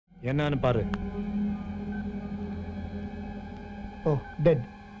என்னன்னு பாரு. ஓ, டெட்.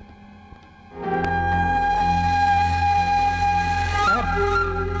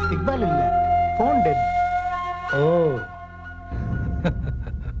 இக்பால் இல்ல, phone dead. O.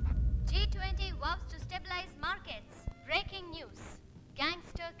 G20 vows to stabilize markets. Breaking news.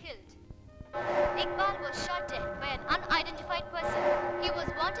 Gangster killed. Iqbal was shot dead by an unidentified person. He was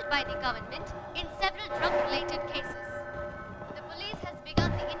wanted by the government in several drug-related cases. The police has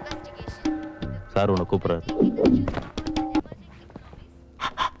begun the investigation. Sir, unna kooprar.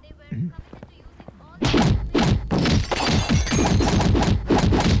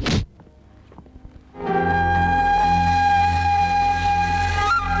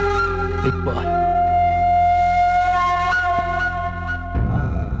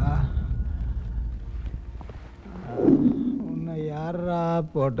 உன்னை யாரா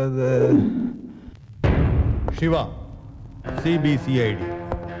போட்டது? Siva, CBCID.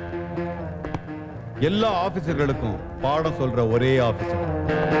 எல்லா ஆபீசர்களுக்கும் பாடம் சொல்ற ஒரே officer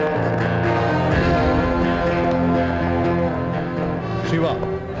Siva.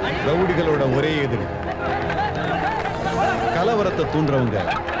 ரவுடிகளோட ஒரே எதிரி. கலவரத்தை தூண்டுறவங்க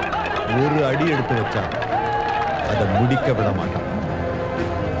ஒரு அடி எடுத்து வச்சா அதை முடிக்க விட மாட்டான்.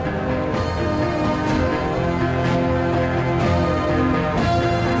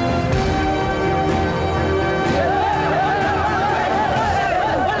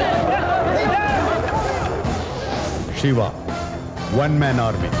 Siva, one man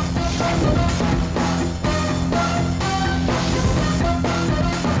army.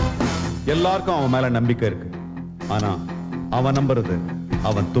 எல்லாருக்கும் அவன் மேல நம்பிக்கை இருக்கு. ஆனா அவன் நம்புறது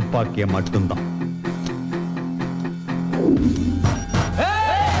அவன் துப்பாக்கிய மட்டும்தான்.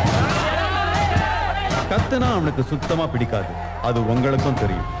 கத்துனா அவனுக்கு சுத்தமா பிடிக்காது. அது உங்களுக்கும்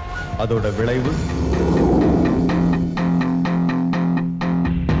தெரியும். அதோட விளைவு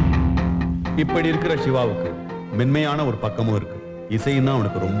இப்படி இருக்கிற சிவாவுக்கு மென்மையான ஒரு பக்கமும் இருக்கு. இசைன்னா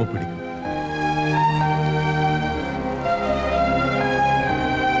அவனுக்கு ரொம்ப பிடிக்கும்.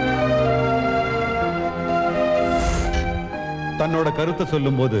 தன்னோட கருத்தை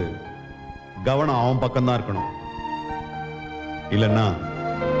சொல்லும் போது கவனம் அவன் பக்கம்தான் இருக்கணும். இல்லைன்னா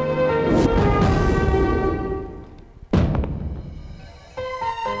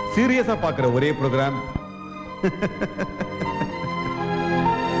சீரியஸா பார்க்கிற ஒரே ப்ரோக்ராம்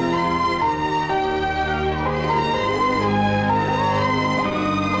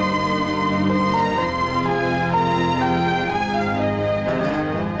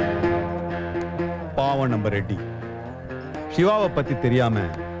பாவம் நம்பர் 8. சிவாவை பத்தி தெரியாம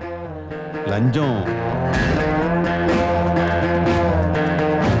லஞ்சம்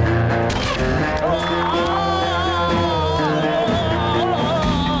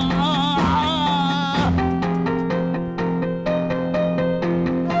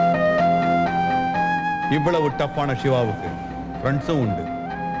இவ்வளவு டஃப்பான சிவாவுக்கு ஃப்ரெண்ட்ஸும் உண்டு.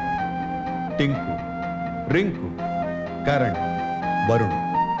 டிங்கு, ரிங்கு, கரண், வருண்.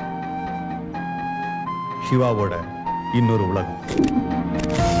 சிவாவோட இன்னொரு உலகம்.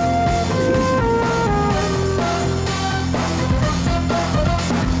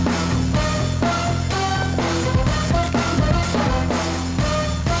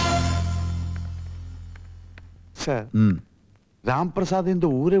 சார், ராம் பிரசாத் இந்த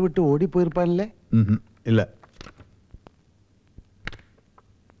ஊரை விட்டு ஓடி போயிருப்பான்ல? இல்ல.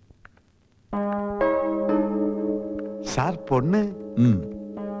 சார், பொண்ணு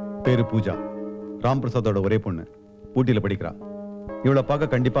பேரு பூஜா. ராம் பிரசாதோட ஒரே பொண்ணு. ஊட்டியில படிக்கிறா. இவளை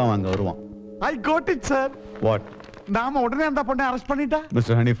பார்க்க கண்டிப்பா அவன் அங்க வருவான். I got it sir. What? நாம உடனே அந்த பொண்ணை அரெஸ்ட் பண்ணிட்டா?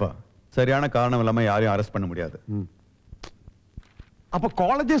 மிஸ்டர் ஹனீஃபா, சரியான காரணம் இல்லாம யாரையும் அரெஸ்ட் பண்ண முடியாது. அப்ப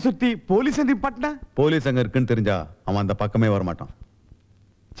காலேஜை சுத்தி போலீஸ் நிப்பாட்டினா? போலீஸ் அங்க இருக்குன்னு தெரிஞ்சா அவன் அந்த பக்கமே வரமாட்டான்.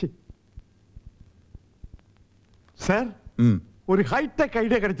 சார், ஒரு ஹைடெக்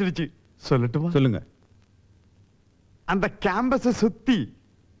ஐடியா கிடைச்சிருச்சு. சொல்லட்டுமா? சொல்லுங்க. அந்த கேம்பஸை சுத்தி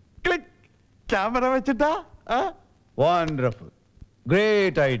கிளிக் கேமரா வச்சுட்டா? Wonderful,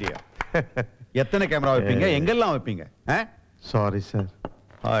 great idea. எத்தனை கேமரா வைப்பீங்க? எங்கெல்லாம் வைப்பீங்க? Sorry sir.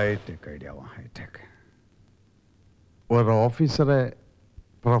 ஹைடெக் ஐடியாவா? ஹைடெக். ஒரு ஆபீசரை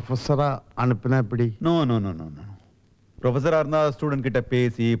ப்ரொஃபஸரா அனுப்பினா எப்படி? No no no no no. ப்ரொஃபஸரா இருந்தா ஸ்டூடெண்ட் கிட்ட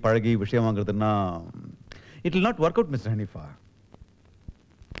பேசி பழகி விஷயம் வாங்குறதுன்னா it will not work out mister Hanifa.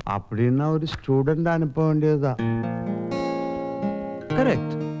 அப்படின்னா ஒரு ஸ்டூடெண்ட் அனுப்ப வேண்டியதுதான்.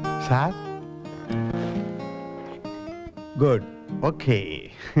 Correct sir. குட். ஓகே.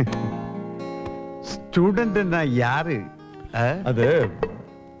 ஸ்டூடெண்ட்னா யாரு? அது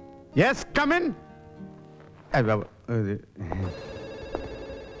S, come in.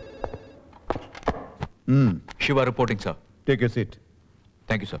 Shiva reporting, sir. Take your seat.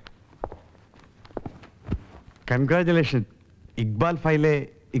 Thank you sir. Congratulation. Iqbal ஃபைலே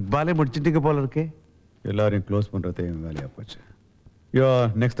இக்பாலே முடிச்சிட்டீங்க போல இருக்கே. எல்லாரையும் க்ளோஸ் பண்ணுறதே வேலையாக போச்சு. Your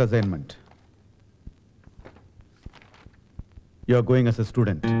next assignment. You are going as a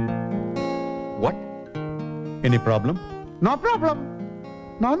student. What? Any problem? No problem.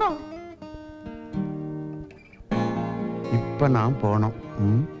 No no. இப்போ நான் போனோம்.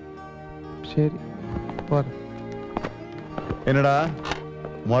 சரி போற. என்னடா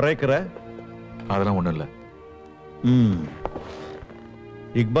முறைக்கிற? அதெல்லாம் ஒண்ணும் இல்ல.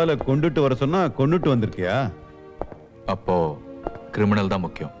 இக்பாலை கொண்டுட்டு வர சொன்னா கொண்டுட்டு வந்திருக்கியா? அப்போ கிரிமினல் தான்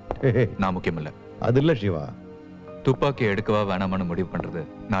முக்கியம், நான் முக்கியம் இல்ல. அது இல்ல சிவா. துப்பாக்கி எடுக்கவா வேணாமான்னு முடிவு பண்றது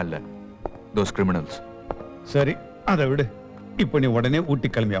நான் இல்ல, தோஸ் கிரிமினல்ஸ். சரி அதை விடு. இப்போ நீ உடனே ஊட்டி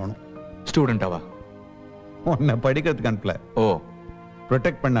கிளம்பி ஆகணும். ஸ்டூடெண்டாவா? உன்னை படிக்கிறதுக்கு அனுப்பல. ஓ,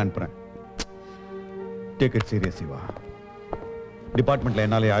 ப்ரொடெக்ட் பண்ண அனுப்புறேன். Take it serious Siva. டிபார்ட்மெண்ட்ல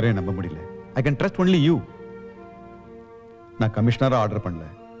என்னால யாரையும் நம்ப முடியல. I can trust only you. நான் கமிஷனரா ஆர்டர் பண்ணல,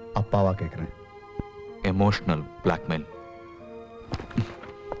 அப்பாவா கேட்கிறேன். Emotional blackmail.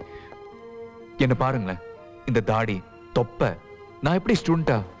 என்ன பாருங்களேன், இந்த தாடி தொப்ப, நான் எப்படி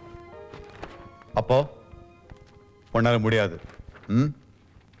ஸ்டூடெண்டா? அப்போ உன்னால முடியாது.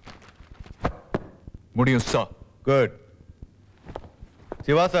 முடியும் sir. Good.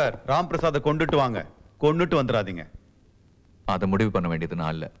 Siva sir, Ram பிரசாத்தை கொண்டுட்டு வாங்க. கொண்டுட்டு வந்துடாதீங்க. அதை முடிவு பண்ண வேண்டியது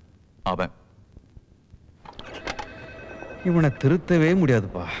நான் இல்ல, அவன். இவனை திருத்தவே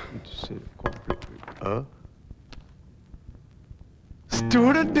முடியாதுப்பா.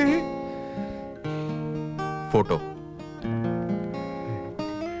 Student photo.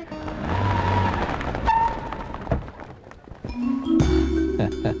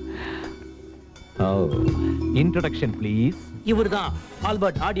 Introduction please. இவர்தான்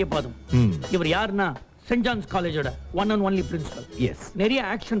ஆல்பர்ட் ஆடியபாதம். இவர் யாருன்னா சென்ட் ஜான்ஸ் காலேஜோட one and only principal. S. நிறைய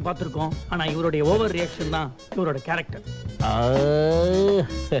ஆக்ஷன் பார்த்திருக்கோம், ஆனா இவருடைய ஓவர் ரியாக்ஷன் தான் இவரோட கேரக்டர்.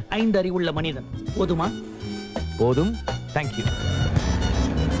 5 அறிவுள்ள மனிதன். போதுமா? போதும். தேங்க்யூ.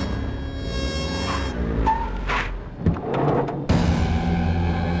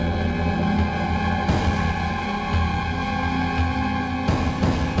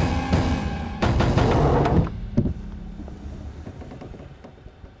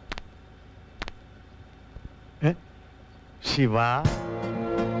 சிவா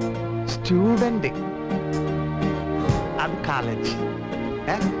ஸ்டூடெண்ட், அது college.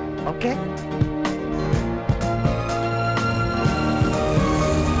 Okay.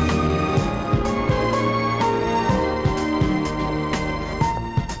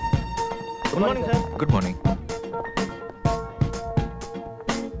 Good morning sir. Good morning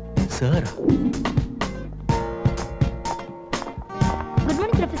sir. Good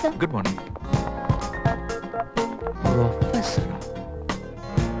morning, Professor. Good morning professor.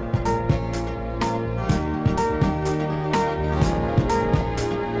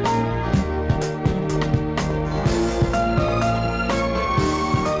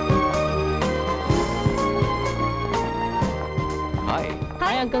 Hi.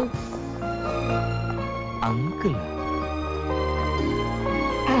 Hi, Uncle. Uncle.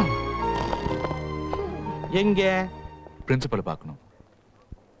 எங்க பிரின்சிபலை பார்க்கணும்.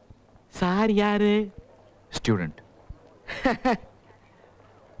 சார் யாரு? Student.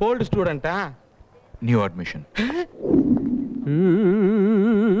 Old ஸ்டூடெண்டா? New admission.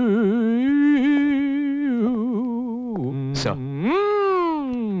 Sir.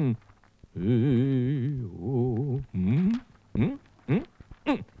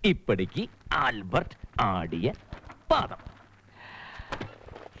 இப்படிக்கு ஆல்பர்ட் ஆடிய பாதம்.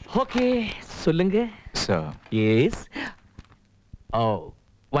 ஓகே, சொல்லுங்க சார். எஸ். ஓ,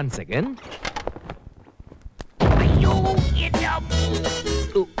 1 செகண்ட். ஐயோ, என்ன?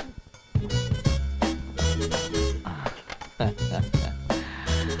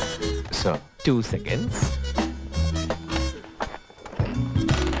 சார். 2 செகண்ட்ஸ்.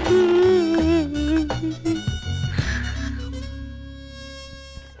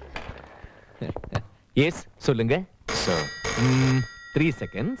 எஸ், சொல்லுங்க சார். 3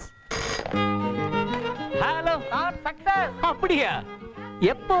 செகண்ட்ஸ். Hello, success. அப்படியா?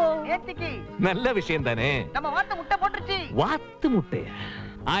 எப்போ? நேத்திக்கு நல்ல விஷயம் தானே. நம்ம வார்த்தை முட்டை போட்டுருச்சு. வாத்து முட்டை.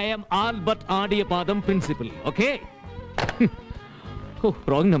 ஐ அம் ஆல்பர்ட் ஆடிய பாதம் பிரின்சிபல். ஓகே. ஓ,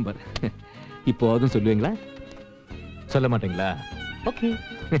 ராங் நம்பர். இப்போ அதுவும் சொல்லுவீங்களா? சொல்ல மாட்டீங்களா? ஓகே.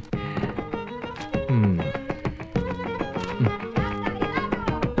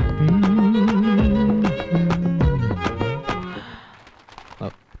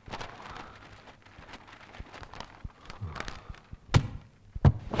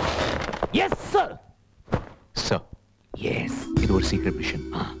 சார். எஸ். இது ஒரு சீக்ரெட் மிஷன்.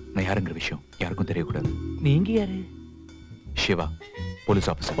 நான் யாருங்கிற விஷயம் யாருக்கும் தெரியக்கூடாது. நீங்க யாரு? Siva, police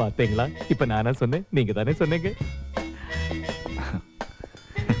officer. பாத்தீங்களா? இப்ப நானா சொன்னேன், நீங்க தானே சொன்னீங்க.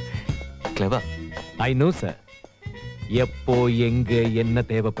 கிளவர். I know sir. எப்போ எங்க என்ன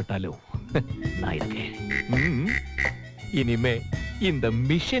தேவைப்பட்டாலும் நான் இருக்கேன். இனிமே இந்த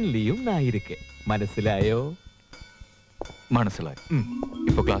மிஷன்லயும் நான் இருக்கேன். மனசுலாயோ? மனசுல.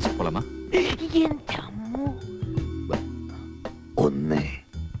 இப்போ கிளாஸ் போலாமா? ஒண்ணு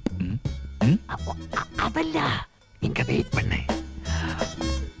அதல்ல, இங்க வெயிட் பண்ண.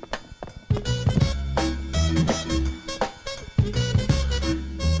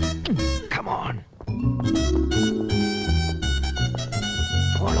 Come on.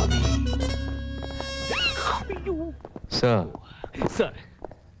 Follow me. Sir. Sir,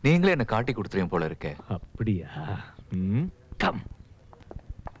 நீங்களே என்ன காட்டி கொடுத்துறீங்க போல இருக்கே. அப்படியா? Come.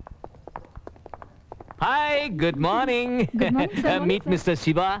 Hi, good morning. Good morning, sir. Meet Mr.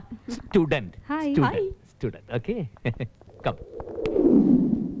 Shiva, student. Hi. Student, okay? Come.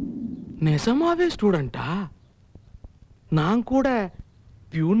 நிஜமாவே ஸ்டூடெண்டா? நான் கூட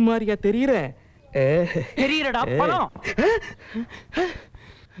பியூன் மாதிரியா தெரியுறேன். தெரியறடா பணம்.